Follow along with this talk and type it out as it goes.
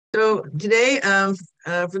So today,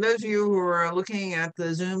 for those of you who are looking at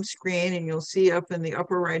the Zoom screen, and you'll see up in the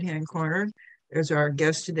upper right-hand corner, there's our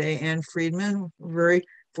guest today, Anne Friedman. We're very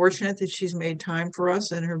fortunate that she's made time for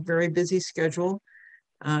us in her very busy schedule.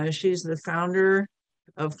 She's the founder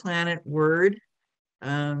of Planet Word,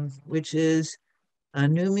 which is a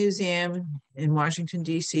new museum in Washington,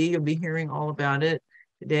 D.C. You'll be hearing all about it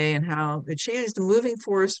today and how she is the moving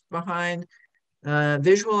force behind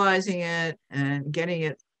visualizing it and getting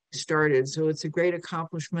it started. So it's a great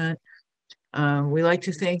accomplishment. We like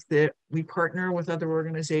to think that we partner with other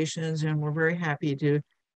organizations, and we're very happy to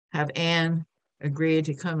have Anne agree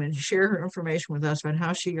to come and share her information with us about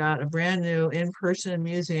how she got a brand new in-person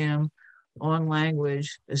museum on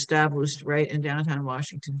language established right in downtown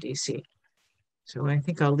Washington, D.C. So I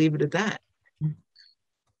think I'll leave it at that.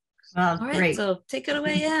 Well, All right, great. so take it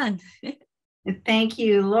away, Anne. Thank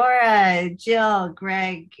you, Laura, Jill,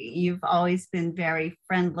 Greg. You've always been very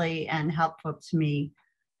friendly and helpful to me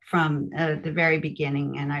from the very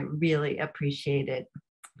beginning, and I really appreciate it.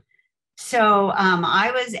 So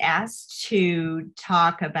I was asked to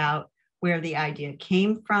talk about where the idea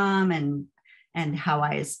came from and how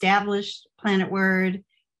I established Planet Word.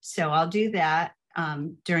 So I'll do that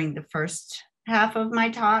during the first half of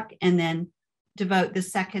my talk, and then devote the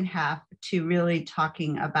second half to really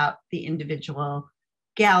talking about the individual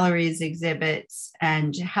galleries, exhibits,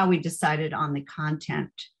 and how we decided on the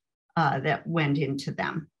content that went into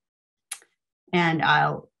them. And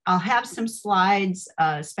I'll have some slides,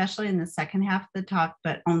 especially in the second half of the talk,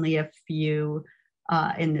 but only a few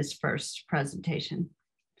in this first presentation.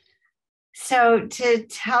 So to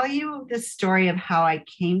tell you the story of how I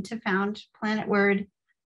came to found Planet Word,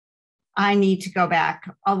 I need to go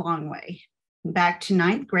back a long way. Back to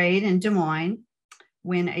ninth grade in Des Moines,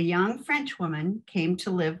 when a young French woman came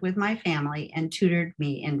to live with my family and tutored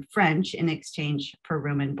me in French in exchange for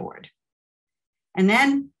room and board. And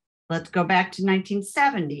then let's go back to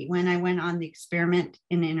 1970, when I went on the experiment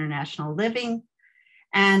in international living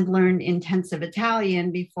and learned intensive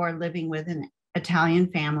Italian before living with an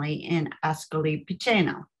Italian family in Ascoli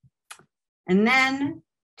Piceno. And then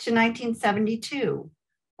to 1972,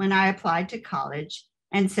 when I applied to college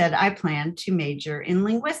and said I planned to major in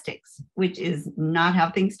linguistics, which is not how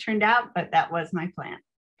things turned out, but that was my plan.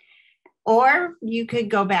 Or you could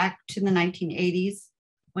go back to the 1980s,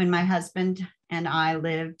 when my husband and I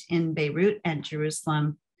lived in Beirut and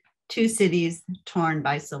Jerusalem, two cities torn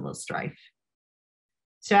by civil strife.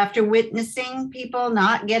 So after witnessing people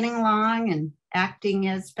not getting along and acting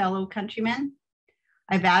as fellow countrymen,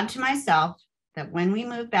 I vowed to myself that when we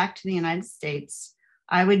moved back to the United States,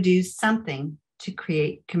 I would do something to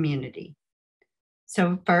create community.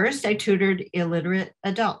 So first, I tutored illiterate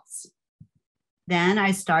adults. Then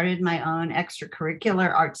I started my own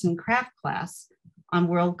extracurricular arts and craft class on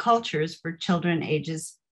world cultures for children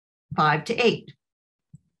ages 5 to 8,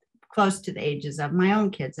 close to the ages of my own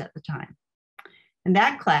kids at the time. And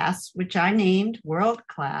that class, which I named World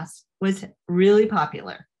Class, was really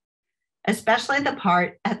popular, especially the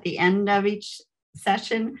part at the end of each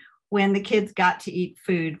session when the kids got to eat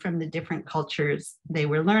food from the different cultures they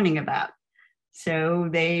were learning about. So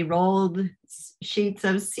they rolled sheets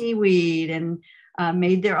of seaweed and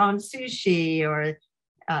made their own sushi, or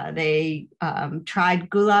they tried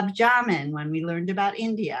gulab jamun when we learned about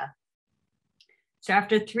India. So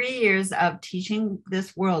after 3 years of teaching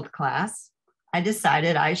this world class, I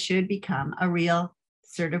decided I should become a real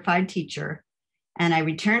certified teacher, and I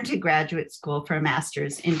returned to graduate school for a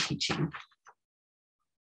master's in teaching.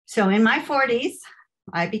 So in my 40s,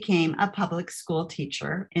 I became a public school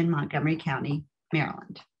teacher in Montgomery County,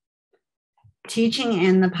 Maryland. Teaching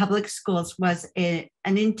in the public schools was an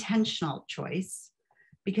intentional choice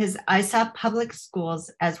because I saw public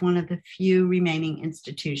schools as one of the few remaining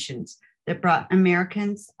institutions that brought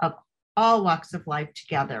Americans of all walks of life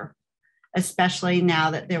together, especially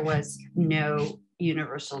now that there was no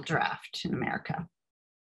universal draft in America.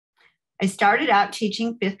 I started out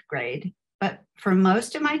teaching 5th grade, but for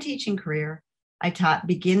most of my teaching career, I taught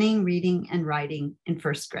beginning reading and writing in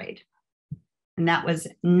 1st grade. And that was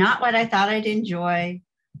not what I thought I'd enjoy,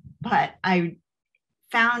 but I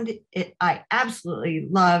found it, I absolutely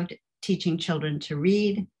loved teaching children to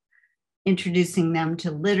read, introducing them to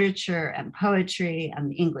literature and poetry and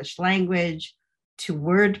the English language, to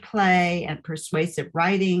wordplay and persuasive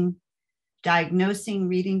writing, diagnosing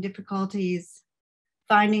reading difficulties,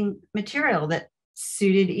 finding material that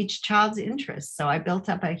suited each child's interests. So I built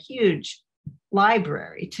up a huge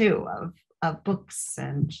library too of books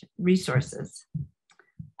and resources.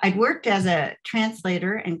 I'd worked as a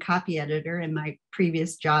translator and copy editor in my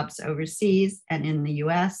previous jobs overseas and in the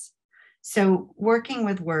US. So working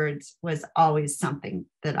with words was always something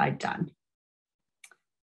that I'd done.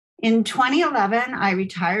 In 2011, I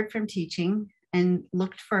retired from teaching and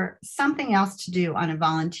looked for something else to do on a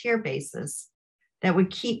volunteer basis that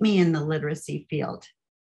would keep me in the literacy field.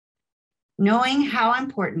 Knowing how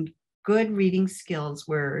important good reading skills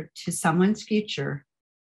were to someone's future,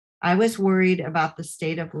 I was worried about the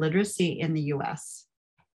state of literacy in the US.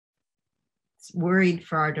 Worried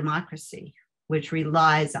for our democracy, which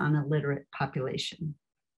relies on a literate population.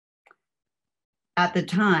 At the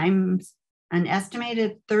time, an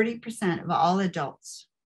estimated 30% of all adults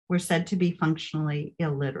were said to be functionally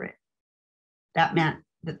illiterate. That meant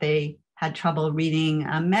that they had trouble reading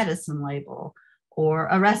a medicine label or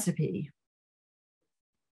a recipe.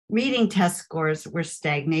 Reading test scores were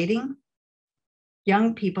stagnating.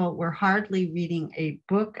 Young people were hardly reading a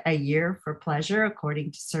book a year for pleasure,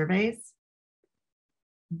 according to surveys.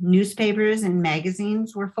 Newspapers and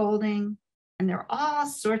magazines were folding, and there were all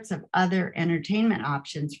sorts of other entertainment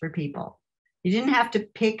options for people. You didn't have to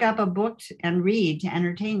pick up a book and read to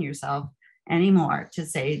entertain yourself anymore, to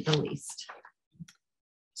say the least.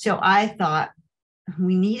 So I thought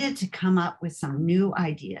we needed to come up with some new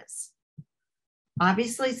ideas.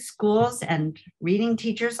 Obviously, schools and reading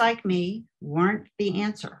teachers like me weren't the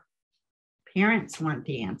answer. Parents weren't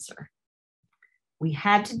the answer. We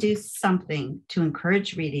had to do something to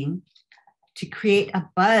encourage reading, to create a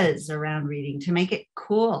buzz around reading, to make it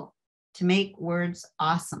cool, to make words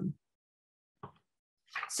awesome.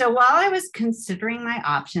 So while I was considering my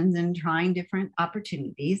options and trying different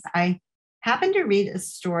opportunities, I happened to read a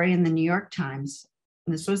story in the New York Times,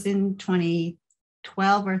 and this was in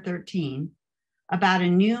 2012 or 13, about a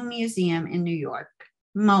new museum in New York,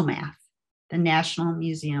 MoMath, the National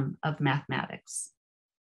Museum of Mathematics.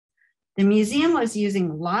 The museum was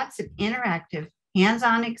using lots of interactive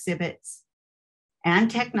hands-on exhibits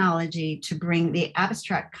and technology to bring the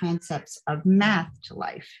abstract concepts of math to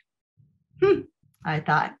life. I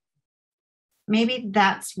thought, maybe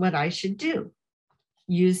that's what I should do.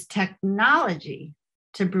 Use technology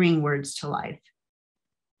to bring words to life.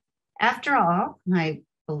 After all, I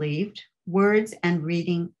believed words and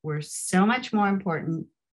reading were so much more important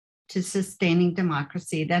to sustaining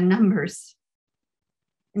democracy than numbers.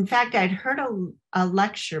 In fact, I'd heard a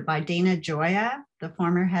lecture by Dana Gioia, the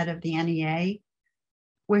former head of the NEA,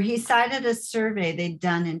 where he cited a survey they'd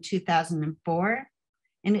done in 2004,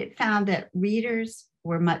 and it found that readers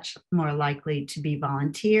were much more likely to be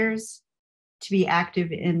volunteers, to be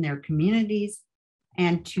active in their communities,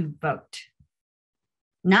 and to vote.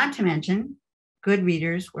 Not to mention, good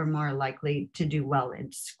readers were more likely to do well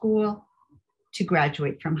in school, to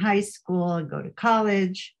graduate from high school and go to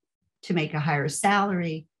college, to make a higher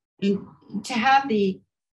salary, and to have the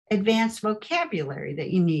advanced vocabulary that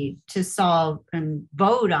you need to solve and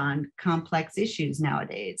vote on complex issues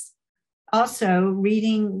nowadays. Also,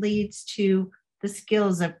 reading leads to the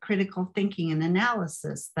skills of critical thinking and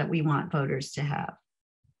analysis that we want voters to have.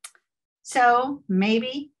 So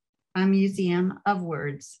maybe a museum of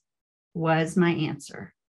words was my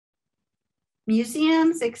answer.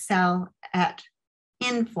 Museums excel at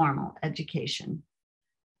informal education.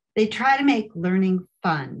 They try to make learning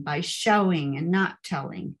fun by showing and not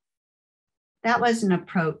telling. That was an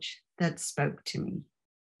approach that spoke to me.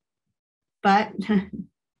 But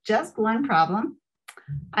just one problem.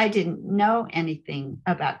 I didn't know anything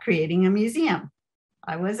about creating a museum.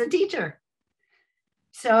 I was a teacher.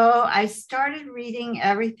 So I started reading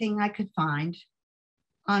everything I could find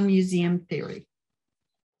on museum theory.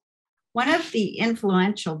 One of the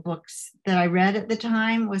influential books that I read at the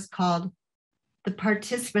time was called The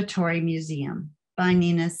Participatory Museum by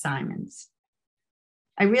Nina Simons.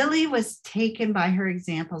 I really was taken by her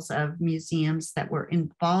examples of museums that were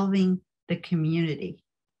involving the community.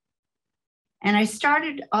 And I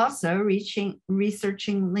started also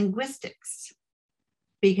researching linguistics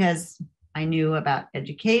because I knew about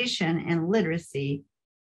education and literacy,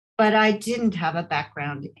 but I didn't have a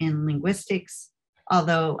background in linguistics,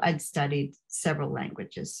 although I'd studied several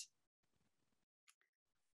languages.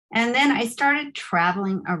 And then I started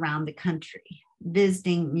traveling around the country,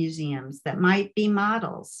 visiting museums that might be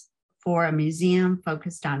models for a museum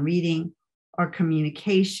focused on reading or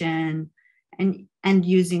communication and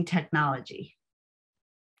using technology.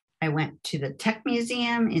 I went to the Tech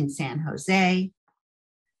Museum in San Jose,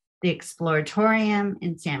 the Exploratorium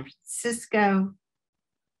in San Francisco,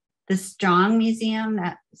 the Strong Museum,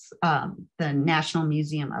 that's the National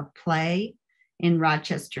Museum of Play in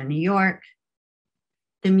Rochester, New York,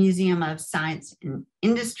 the Museum of Science and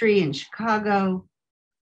Industry in Chicago,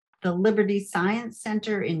 the Liberty Science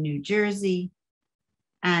Center in New Jersey,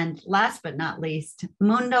 and last but not least,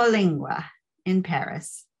 Mundo Lingua in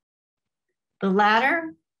Paris. The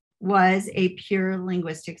latter was a pure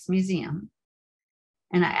linguistics museum.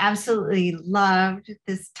 And I absolutely loved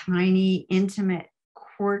this tiny, intimate,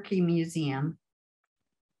 quirky museum.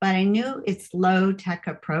 But I knew its low-tech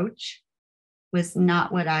approach was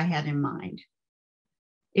not what I had in mind.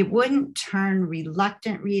 It wouldn't turn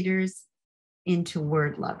reluctant readers into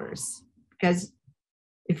word lovers, because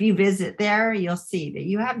if you visit there, you'll see that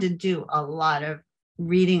you have to do a lot of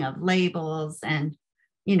reading of labels, and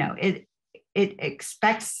it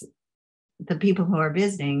expects the people who are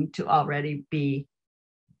visiting to already be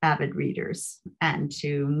avid readers and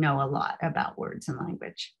to know a lot about words and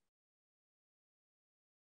language.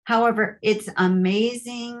 However, its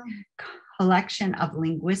amazing collection of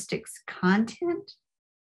linguistics content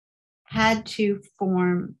had to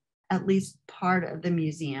form at least part of the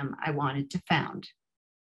museum I wanted to found.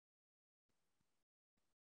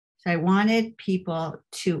 So I wanted people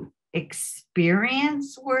to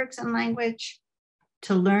experience words and language,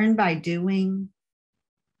 to learn by doing.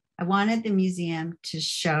 I wanted the museum to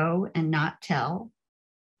show and not tell.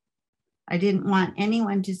 I didn't want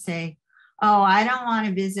anyone to say, oh, I don't want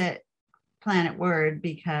to visit Planet Word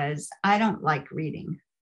because I don't like reading.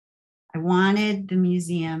 I wanted the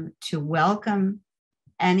museum to welcome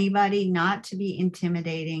anybody, not to be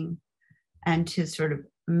intimidating, and to sort of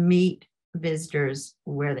meet visitors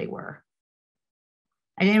where they were.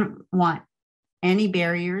 I didn't want any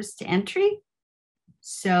barriers to entry.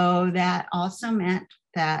 So that also meant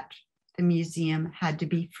that the museum had to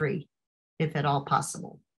be free, if at all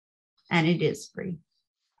possible. And it is free.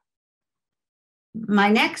 My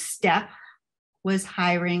next step was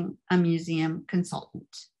hiring a museum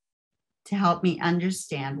consultant to help me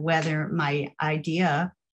understand whether my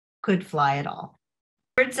idea could fly at all.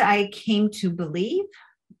 Words I came to believe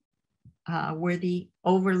were the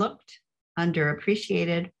overlooked,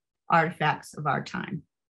 underappreciated artifacts of our time.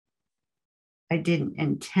 I didn't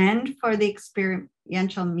intend for the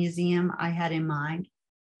experiential museum I had in mind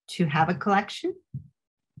to have a collection,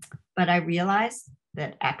 but I realized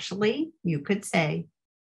that actually you could say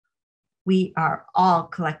we are all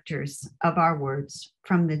collectors of our words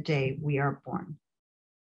from the day we are born.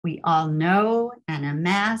 We all know and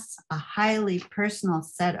amass a highly personal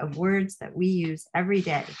set of words that we use every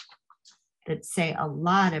day that say a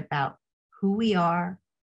lot about who we are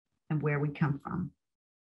and where we come from.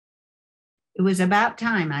 It was about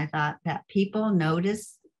time, I thought, that people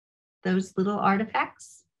noticed those little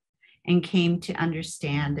artifacts and came to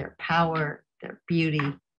understand their power, their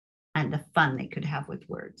beauty, and the fun they could have with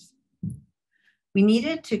words. We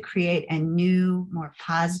needed to create a new, more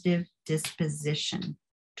positive disposition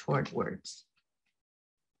toward words.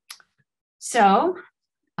 So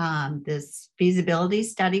this feasibility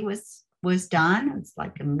study was done. It's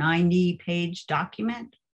like a 90-page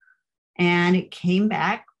document, and it came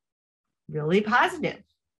back really positive.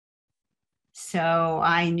 So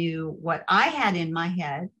I knew what I had in my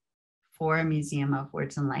head for a museum of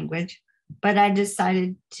words and language, but I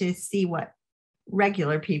decided to see what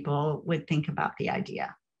regular people would think about the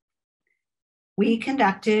idea. We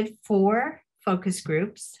conducted 4 focus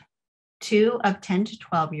groups, 2 of 10 to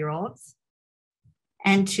 12-year-olds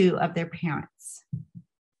and 2 of their parents.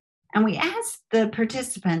 And we asked the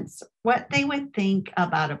participants what they would think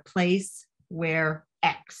about a place where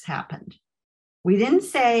X happened. We didn't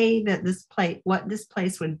say that what this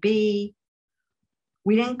place would be.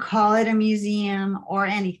 We didn't call it a museum or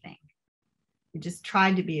anything. We just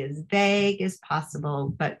tried to be as vague as possible,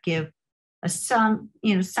 but give some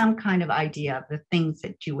kind of idea of the things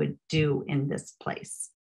that you would do in this place.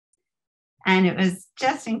 And it was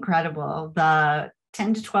just incredible. The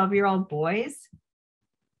 10 to 12-year-old boys,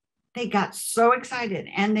 they got so excited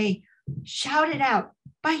and they shouted out,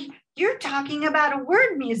 "But you're talking about a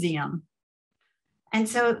word museum." And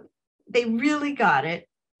so they really got it.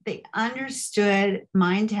 They understood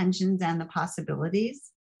my intentions and the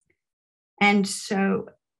possibilities. And so,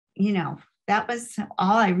 that was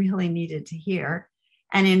all I really needed to hear.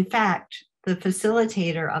 And in fact, the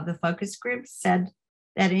facilitator of the focus group said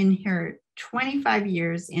that in her 25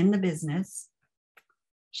 years in the business,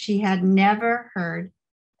 she had never heard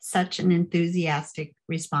such an enthusiastic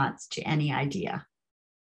response to any idea.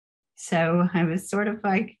 So I was sort of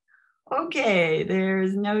like, okay,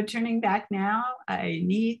 there's no turning back now. I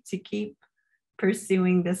need to keep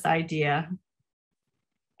pursuing this idea.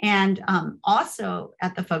 And also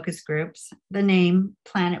at the focus groups, the name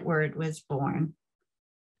Planet Word was born.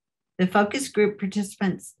 The focus group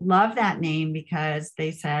participants loved that name because they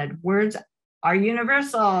said words are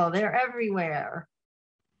universal, they're everywhere.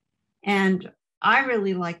 And I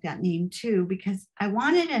really like that name too, because I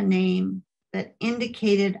wanted a name that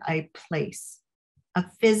indicated a place, a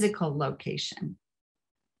physical location.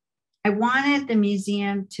 I wanted the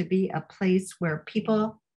museum to be a place where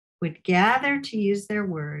people would gather to use their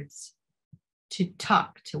words to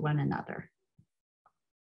talk to one another.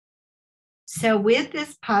 So with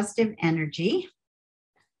this positive energy,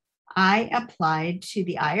 I applied to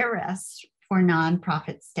the IRS for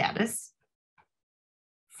nonprofit status,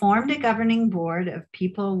 formed a governing board of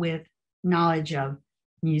people with knowledge of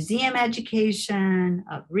museum education,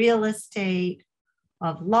 of real estate,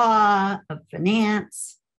 of law, of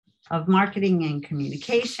finance, of marketing and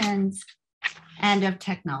communications, and of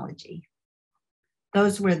technology.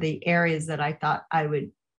 Those were the areas that I thought I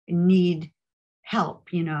would need help,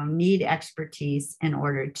 need expertise in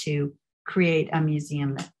order to create a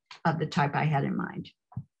museum of the type I had in mind.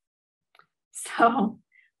 So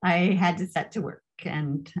I had to set to work.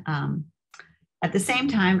 And at the same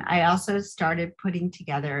time, I also started putting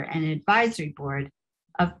together an advisory board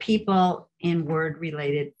of people in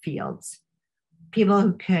word-related fields, people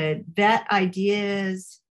who could vet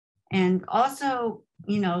ideas and also,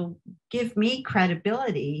 give me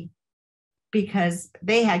credibility because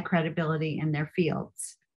they had credibility in their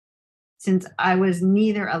fields. Since I was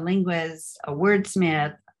neither a linguist, a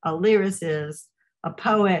wordsmith, a lyricist, a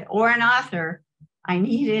poet, or an author, I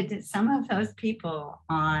needed some of those people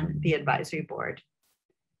on the advisory board.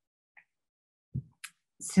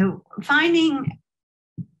 So finding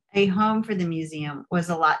a home for the museum was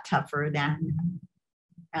a lot tougher than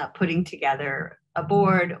putting together a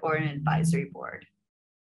board or an advisory board.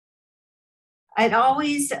 I'd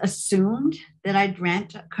always assumed that I'd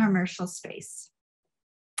rent a commercial space,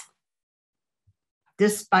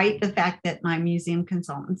 despite the fact that my museum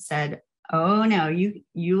consultant said, oh no, you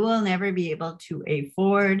will never be able to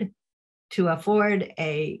afford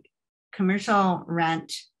a commercial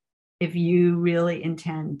rent if you really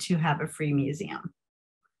intend to have a free museum.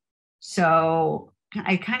 So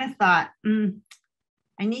I kind of thought,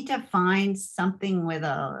 I need to find something with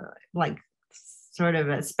a sort of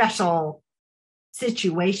a special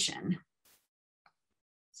situation.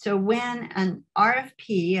 So when an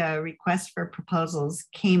RFP, a request for proposals,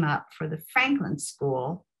 came up for the Franklin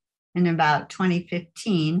School in about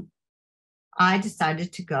 2015, I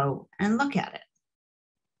decided to go and look at it.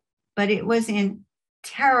 But it was in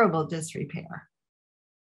terrible disrepair,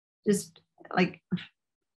 just like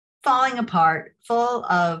falling apart, full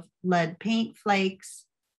of lead paint flakes,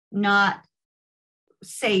 not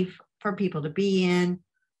safe for people to be in,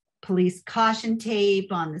 police caution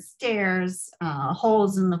tape on the stairs,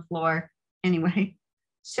 holes in the floor. Anyway,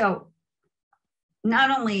 so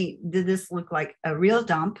not only did this look like a real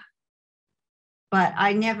dump, but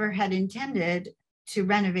I never had intended to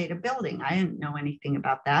renovate a building. I didn't know anything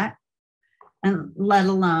about that, and let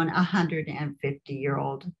alone a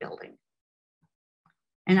 150-year-old building.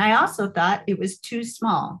 And I also thought it was too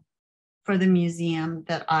small for the museum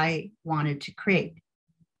that I wanted to create.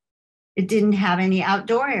 It didn't have any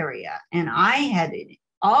outdoor area, and I had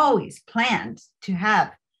always planned to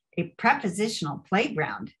have a prepositional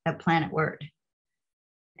playground at Planet Word.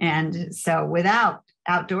 And so without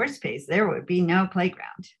outdoor space, there would be no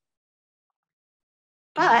playground.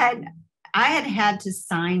 But I had to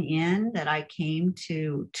sign in that I came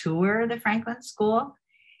to tour the Franklin School,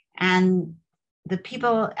 and the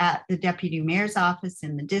people at the deputy mayor's office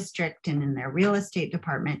in the district and in their real estate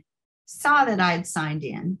department saw that I'd signed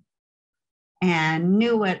in and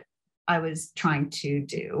knew what I was trying to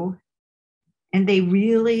do. And they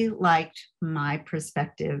really liked my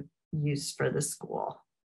prospective use for the school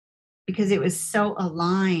because it was so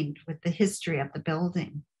aligned with the history of the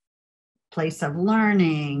building, place of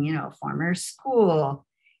learning, former school,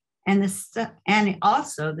 and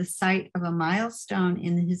also the site of a milestone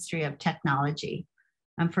in the history of technology.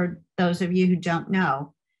 And for those of you who don't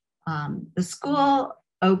know, the school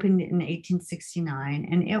opened in 1869,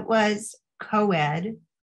 and it was co-ed,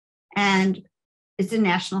 and it's a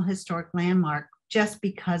National Historic Landmark just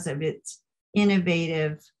because of its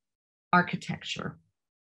innovative architecture.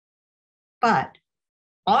 But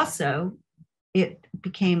also, it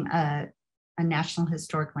became a National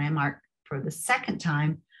Historic Landmark for the second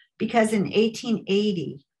time because in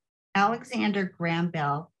 1880, Alexander Graham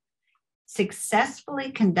Bell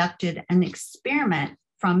successfully conducted an experiment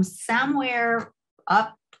from somewhere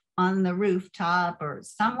up on the rooftop or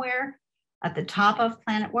somewhere at the top of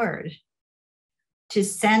Planet Word to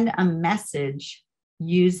send a message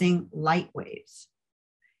using light waves.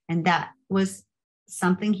 And that was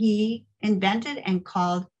something he invented and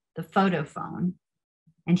called the photophone.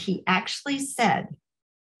 And he actually said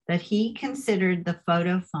that he considered the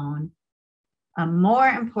photophone a more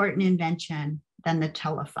important invention than the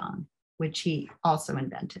telephone, which he also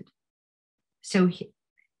invented. So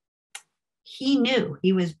he knew,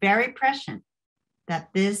 he was very prescient that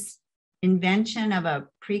this invention of a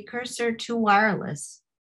precursor to wireless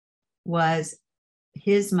was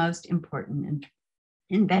his most important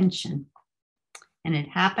invention. And it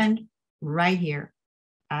happened right here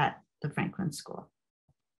at the Franklin School.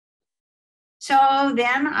 So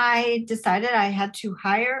then I decided I had to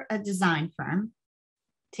hire a design firm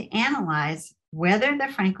to analyze whether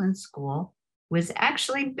the Franklin School was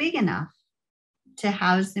actually big enough to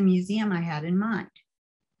house the museum I had in mind.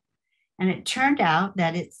 And it turned out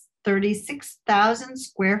that its 36,000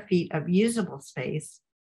 square feet of usable space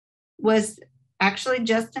was actually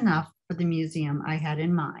just enough for the museum I had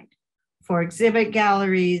in mind, for exhibit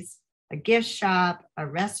galleries, a gift shop, a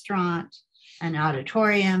restaurant, an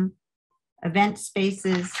auditorium, event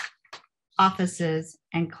spaces, offices,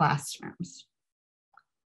 and classrooms.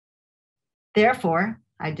 Therefore,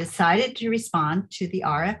 I decided to respond to the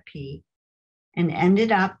RFP and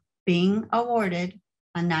ended up being awarded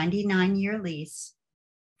a 99-year lease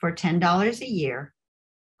for $10 a year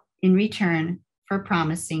in return for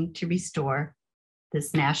promising to restore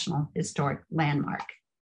this National Historic Landmark.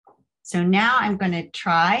 So now I'm going to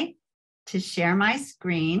try to share my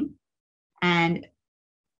screen and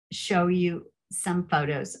show you some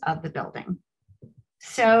photos of the building.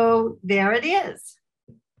 So there it is.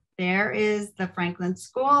 There is the Franklin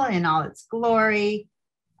School in all its glory.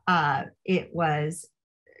 It was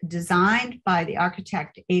designed by the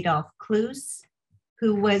architect Adolf Kloos,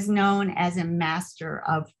 who was known as a master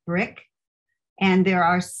of brick. And there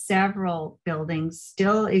are several buildings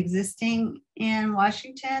still existing in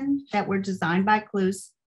Washington that were designed by Kloos,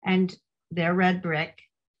 and they're red brick.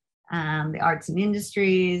 The Arts and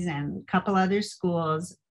Industries and a couple other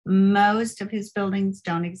schools. Most of his buildings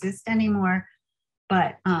don't exist anymore,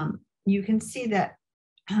 but you can see that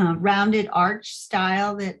rounded arch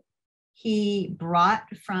style that he brought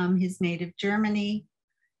from his native Germany.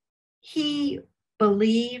 He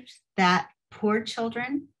believed that poor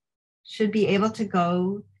children should be able to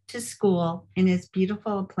go to school in as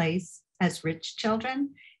beautiful a place as rich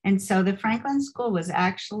children. And so the Franklin School was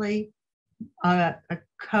actually a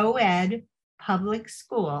co-ed public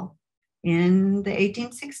school in the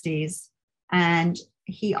 1860s. And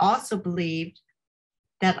he also believed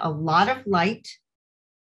that a lot of light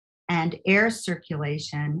and air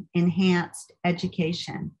circulation enhanced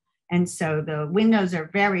education. And so the windows are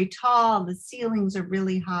very tall, the ceilings are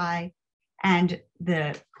really high, and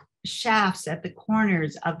the shafts at the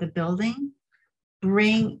corners of the building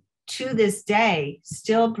bring, to this day,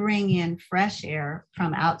 still bring in fresh air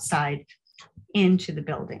from outside into the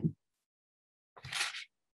building.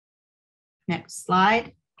 Next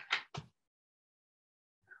slide.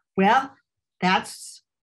 Well, that's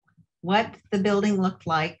what the building looked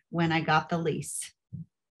like when I got the lease.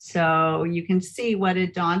 So you can see what a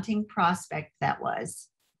daunting prospect that was.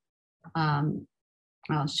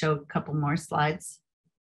 I'll show a couple more slides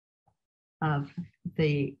of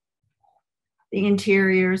the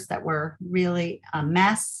interiors that were really a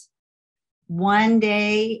mess. One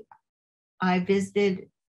day I visited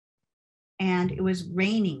and it was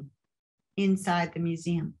raining inside the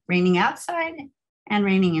museum, raining outside and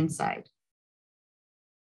raining inside.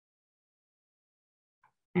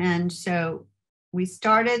 And so we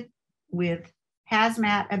started with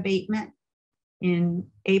hazmat abatement in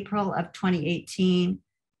April of 2018,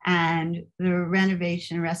 and the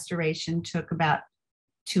renovation and restoration took about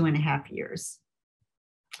 2.5 years.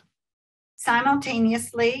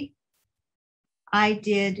 Simultaneously, I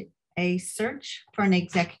did a search for an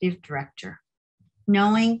executive director,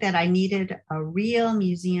 knowing that I needed a real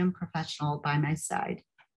museum professional by my side.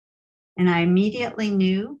 And I immediately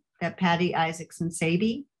knew that Patty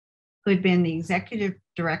Isaacson-Saby, who had been the executive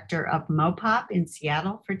director of Mopop in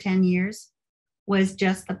Seattle for 10 years, was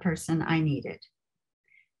just the person I needed.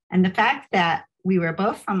 And the fact that we were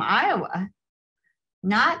both from Iowa,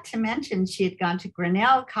 not to mention she had gone to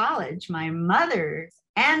Grinnell College, my mother's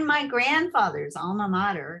and my grandfather's alma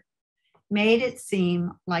mater, made it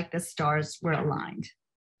seem like the stars were aligned.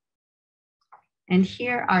 And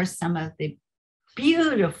here are some of the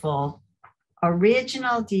beautiful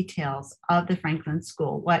original details of the Franklin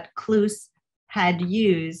School, what Kloos had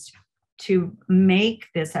used to make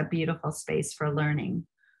this a beautiful space for learning.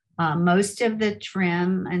 Most of the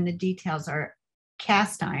trim and the details are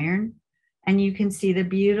cast iron, and you can see the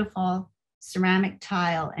beautiful ceramic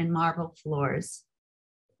tile and marble floors,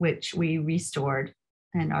 which we restored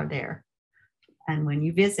and are there. And when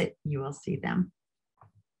you visit, you will see them.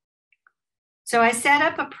 So I set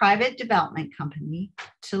up a private development company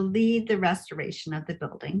to lead the restoration of the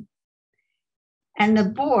building. And the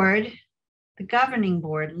board, the governing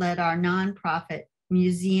board, led our nonprofit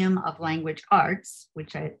Museum of Language Arts,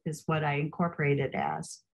 which is what I incorporated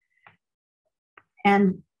as.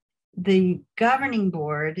 And the governing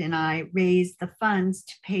board and I raised the funds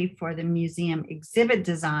to pay for the museum exhibit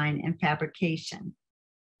design and fabrication.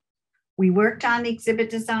 We worked on the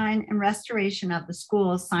exhibit design and restoration of the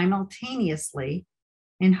school simultaneously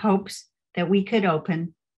in hopes that we could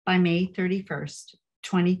open by May 31st,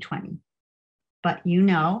 2020. But you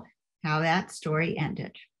know how that story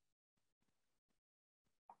ended.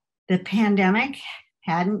 The pandemic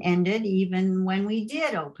hadn't ended even when we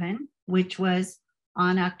did open, which was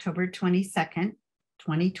on October 22nd,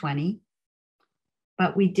 2020.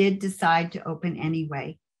 But we did decide to open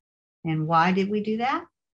anyway. And why did we do that?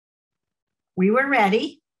 We were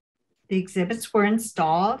ready. The exhibits were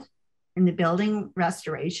installed and the building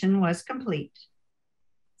restoration was complete.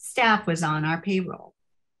 Staff was on our payroll.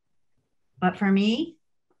 But for me,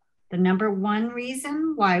 the number one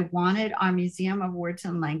reason why I wanted our Museum of Words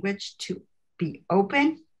and Language to be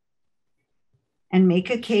open and make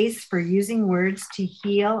a case for using words to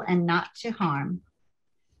heal and not to harm,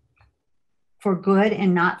 for good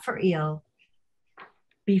and not for ill,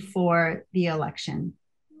 before the election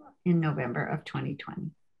in November of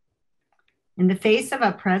 2020. In the face of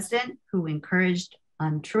a president who encouraged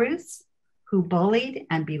untruths, who bullied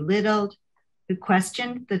and belittled, who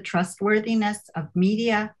questioned the trustworthiness of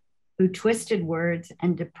media, who twisted words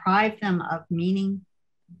and deprived them of meaning,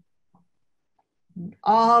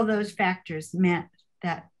 all those factors meant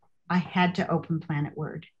that I had to open Planet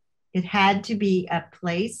Word. It had to be a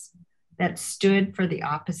place that stood for the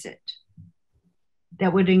opposite,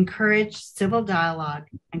 that would encourage civil dialogue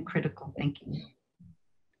and critical thinking,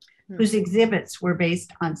 whose exhibits were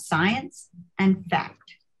based on science and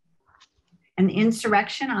fact. And the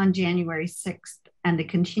insurrection on January 6th and the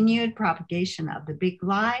continued propagation of the big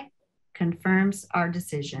lie confirms our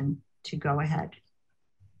decision to go ahead.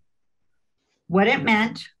 What it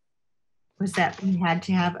meant was that we had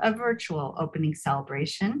to have a virtual opening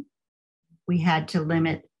celebration. We had to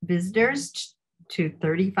limit visitors to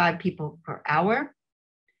 35 people per hour.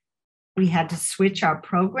 We had to switch our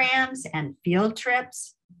programs and field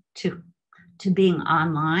trips to being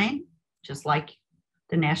online, just like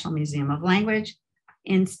the National Museum of Language,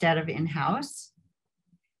 instead of in-house,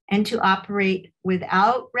 and to operate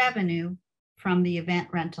without revenue from the event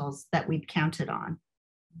rentals that we'd counted on.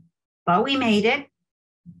 But we made it,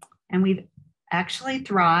 and we've actually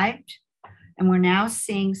thrived, and we're now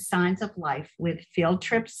seeing signs of life with field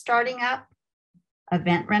trips starting up,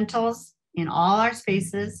 event rentals in all our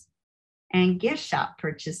spaces, and gift shop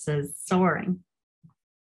purchases soaring.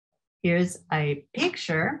 Here's a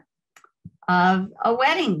picture of a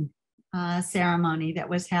wedding ceremony that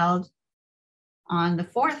was held on the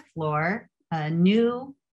 4th floor, a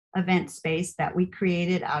new event space that we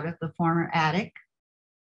created out of the former attic.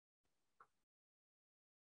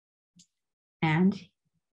 And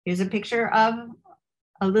here's a picture of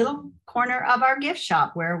a little corner of our gift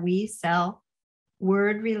shop where we sell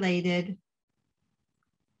word-related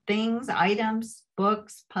things, items,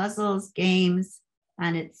 books, puzzles, games,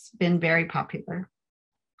 and it's been very popular.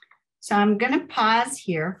 So I'm going to pause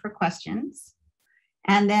here for questions.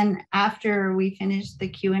 And then after we finish the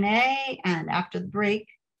Q&A and after the break,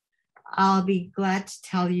 I'll be glad to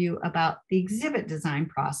tell you about the exhibit design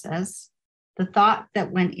process, the thought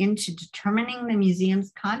that went into determining the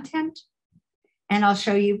museum's content, and I'll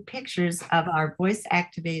show you pictures of our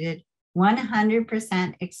voice-activated,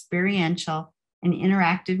 100% experiential and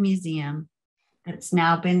interactive museum that's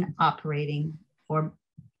now been operating for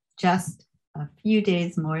just a few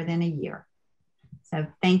days more than a year. So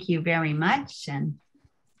thank you very much, and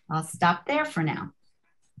I'll stop there for now.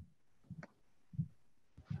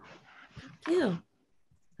 Thank you.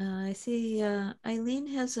 I see Eileen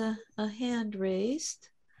has a hand raised.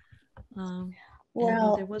 Well,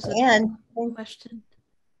 there was a question.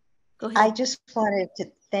 Go ahead. I just wanted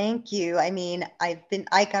to thank you. I mean,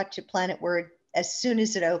 I got to Planet Word as soon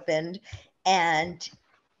as it opened, and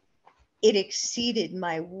it exceeded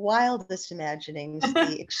my wildest imaginings,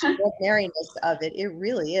 the extraordinariness of it. It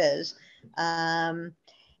really is. You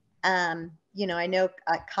know, I know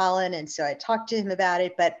Colin, and so I talked to him about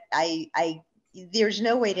it, but there's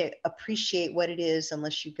no way to appreciate what it is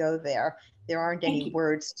unless you go there. There aren't any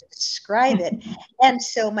words to describe it. And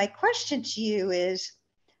so my question to you is,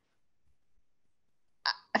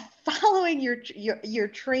 following your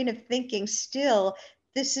train of thinking still,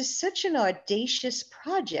 this is such an audacious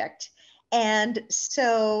project. And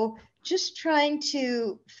so just trying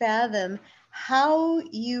to fathom how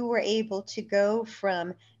you were able to go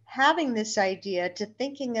from having this idea to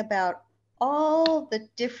thinking about all the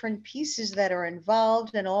different pieces that are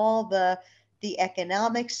involved and all the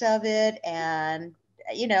economics of it. And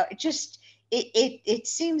it just it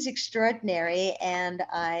seems extraordinary, and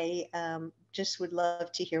I just would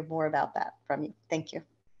love to hear more about that from you. Thank you.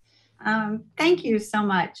 Thank you so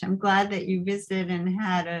much. I'm glad that you visited and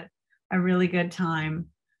had a really good time.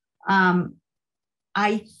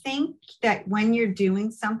 I think that when you're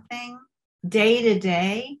doing something day to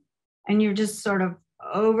day and you're just sort of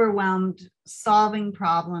overwhelmed, solving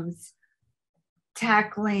problems,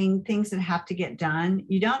 tackling things that have to get done,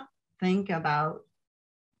 you don't think about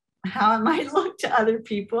how it might look to other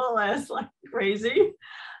people as like crazy.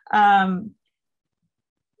 I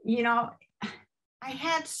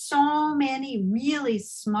had so many really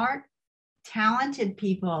smart, talented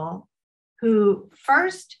people who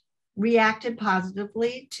first reacted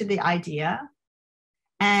positively to the idea,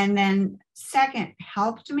 and then second,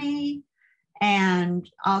 helped me. And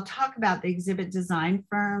I'll talk about the exhibit design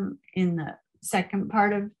firm in the second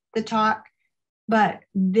part of the talk, but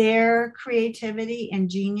their creativity and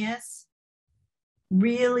genius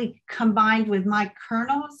really combined with my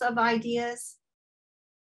kernels of ideas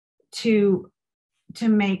to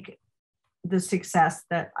make the success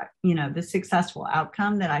that, the successful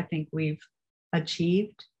outcome that I think we've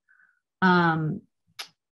achieved. And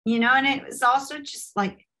it was also just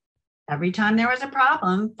like every time there was a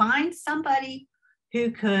problem, find somebody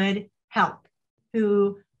who could help,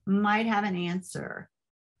 who might have an answer,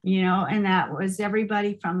 and that was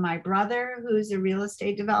everybody from my brother, who's a real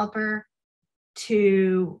estate developer,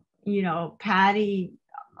 to, Patty,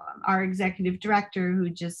 our executive director, who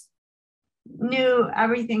just knew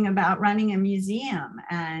everything about running a museum.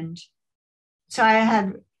 And so I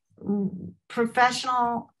had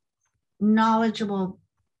professional, knowledgeable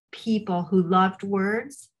people who loved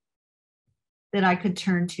words that I could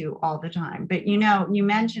turn to all the time. But you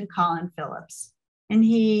mentioned Colin Phillips, and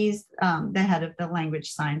he's the head of the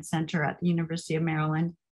Language Science Center at the University of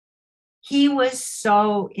Maryland. He was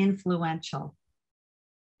so influential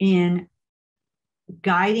in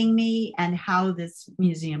guiding me and how this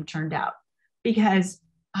museum turned out, because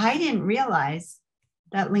I didn't realize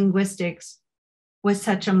that linguistics was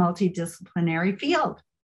such a multidisciplinary field.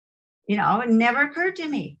 It never occurred to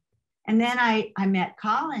me. And then I met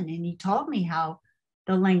Colin, and he told me how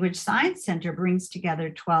the Language Science Center brings together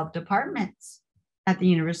 12 departments at the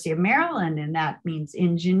University of Maryland. And that means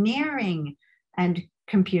engineering and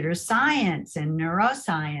computer science and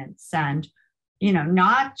neuroscience and,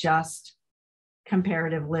 not just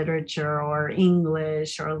comparative literature or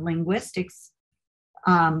English or linguistics.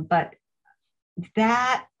 But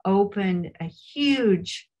that opened a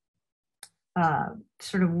huge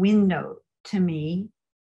sort of window to me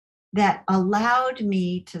that allowed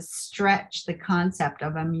me to stretch the concept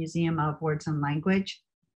of a museum of words and language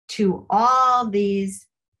to all these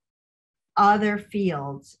other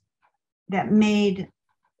fields that made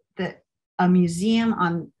a museum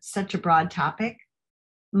on such a broad topic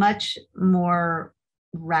much more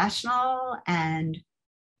rational and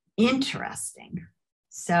interesting.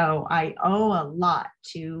 So I owe a lot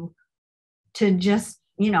to just,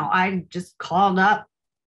 I just called up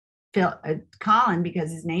Colin because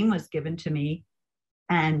his name was given to me,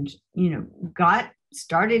 and,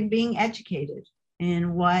 started being educated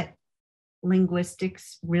in what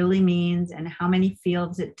linguistics really means and how many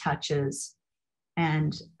fields it touches.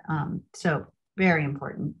 And so very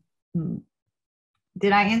important.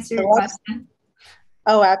 Did I answer your question?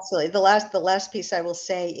 Oh, absolutely. The last piece I will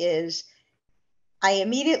say is I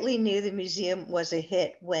immediately knew the museum was a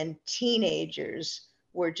hit when teenagers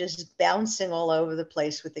were just bouncing all over the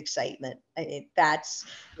place with excitement. I mean, that's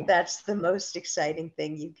the most exciting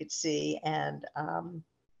thing you could see. And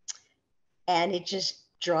it just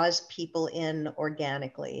draws people in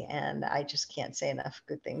organically. And I just can't say enough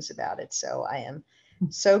good things about it. So I am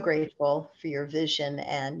so grateful for your vision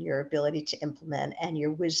and your ability to implement and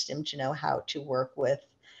your wisdom to know how to work with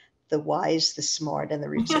the wise, the smart, and the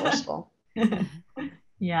resourceful.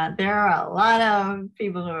 Yeah, there are a lot of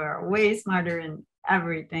people who are way smarter in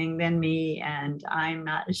everything than me, and I'm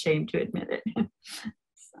not ashamed to admit it.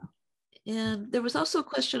 So. And there was also a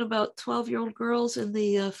question about 12-year-old girls in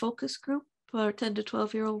the focus group, or 10 to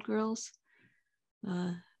 12-year-old girls.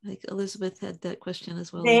 I think Elizabeth had that question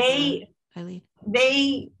as well. Eileen.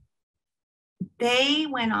 They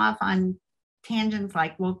went off on tangents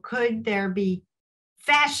like, well, could there be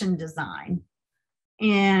fashion design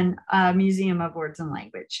in a museum of words and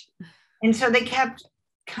language? And so they kept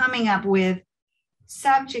coming up with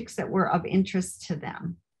subjects that were of interest to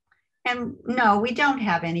them. And no, we don't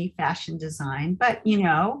have any fashion design, but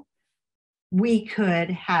we could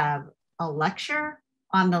have a lecture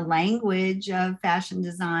on the language of fashion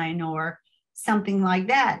design or something like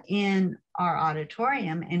that in our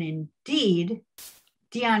auditorium. And indeed,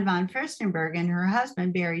 Dion von Furstenberg and her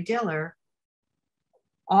husband, Barry Diller,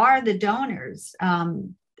 are the donors,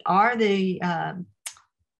 are the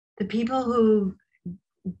people who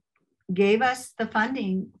gave us the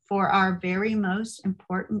funding for our very most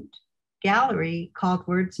important gallery called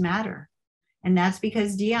Words Matter. And that's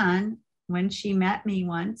because Dion, when she met me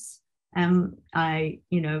once,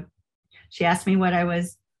 she asked me what I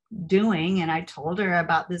was doing, and I told her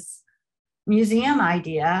about this museum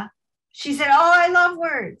idea. She said, "Oh, I love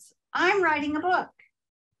words. I'm writing a book."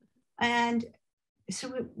 And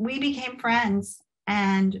so we became friends,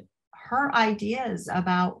 and her ideas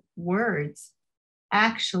about words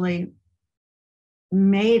actually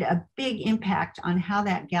made a big impact on how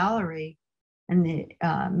that gallery and the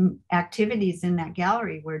activities in that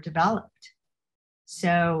gallery were developed.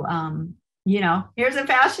 So, here's a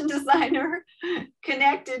fashion designer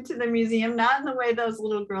connected to the museum, not in the way those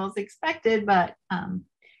little girls expected, but, and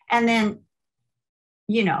then,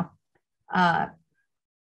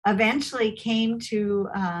 eventually came to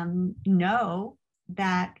know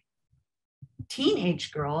that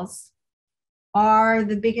teenage girls are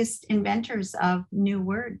the biggest inventors of new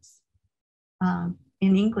words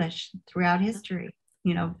in English throughout history.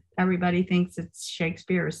 Everybody thinks it's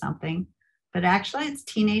Shakespeare or something, but actually it's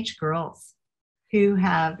teenage girls who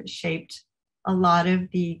have shaped a lot of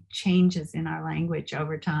the changes in our language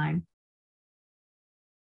over time.